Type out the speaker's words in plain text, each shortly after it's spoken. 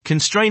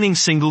Constraining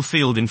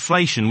Single-Field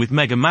Inflation with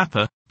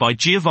MegaMapper, by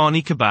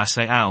Giovanni Cabas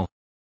et al.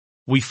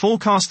 We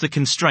forecast the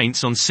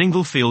constraints on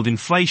single-field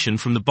inflation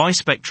from the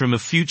bispectrum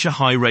of future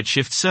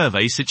high-redshift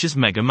surveys such as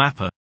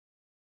MegaMapper.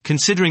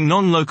 Considering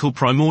non-local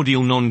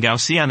primordial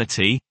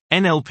non-Gaussianity,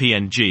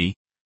 NLPNG,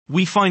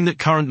 we find that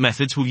current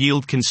methods will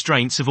yield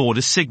constraints of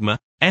order sigma,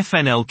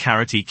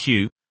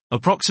 FNL_EQ,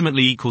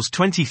 approximately equals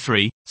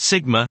 23,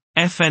 sigma,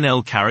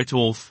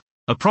 FNL_orth,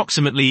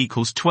 approximately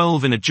equals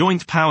 12 in a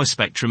joint power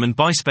spectrum and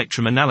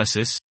bispectrum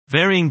analysis,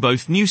 varying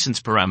both nuisance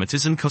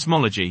parameters and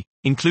cosmology,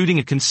 including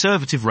a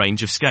conservative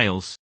range of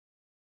scales.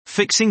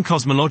 Fixing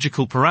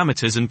cosmological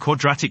parameters and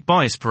quadratic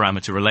bias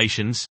parameter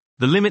relations,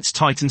 the limits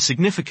tighten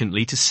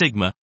significantly to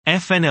sigma,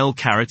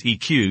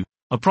 FNL_EQ,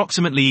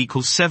 approximately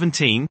equals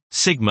 17,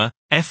 sigma,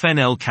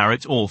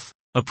 FNL_orth,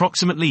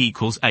 approximately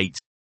equals 8.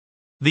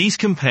 These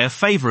compare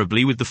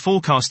favorably with the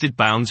forecasted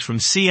bounds from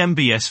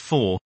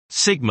CMBS4,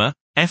 sigma,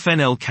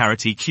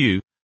 FNL_EQ,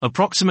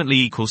 approximately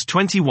equals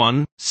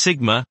 21,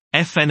 sigma,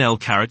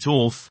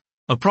 FNL_orth,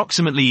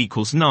 approximately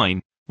equals 9,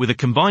 with a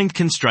combined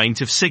constraint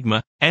of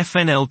sigma,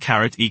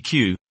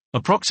 FNL_EQ,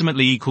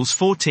 approximately equals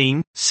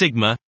 14,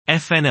 sigma,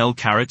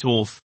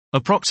 FNL_orth,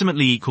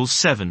 approximately equals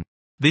 7.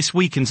 This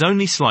weakens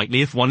only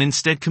slightly if one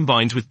instead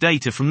combines with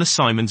data from the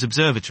Simons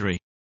Observatory.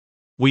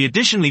 We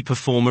additionally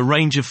perform a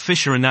range of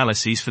Fisher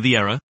analyses for the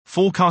error,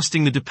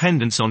 forecasting the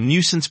dependence on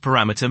nuisance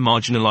parameter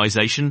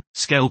marginalization,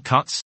 scale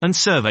cuts, and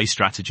survey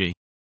strategy.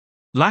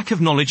 Lack of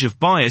knowledge of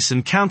bias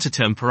and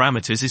counterterm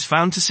parameters is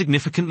found to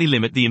significantly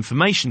limit the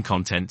information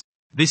content.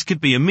 This could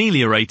be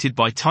ameliorated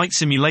by tight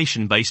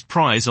simulation-based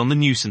priors on the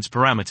nuisance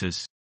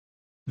parameters.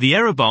 The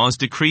error bars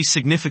decrease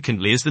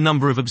significantly as the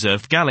number of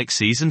observed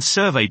galaxies and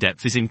survey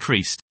depth is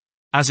increased.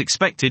 As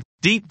expected,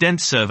 deep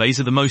dense surveys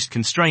are the most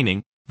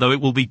constraining, though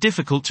it will be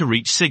difficult to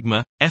reach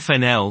sigma,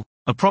 FNL,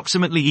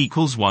 approximately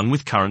equals 1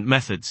 with current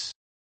methods.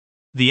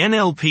 The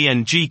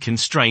NLPNG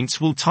constraints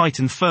will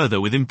tighten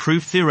further with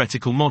improved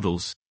theoretical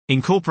models,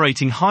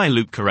 incorporating higher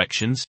loop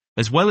corrections,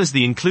 as well as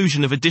the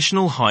inclusion of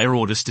additional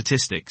higher-order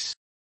statistics.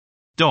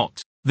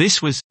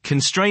 This was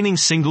Constraining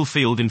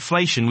Single-Field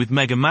Inflation with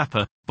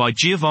MegaMapper, by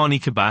Giovanni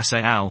Cabas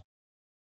et al.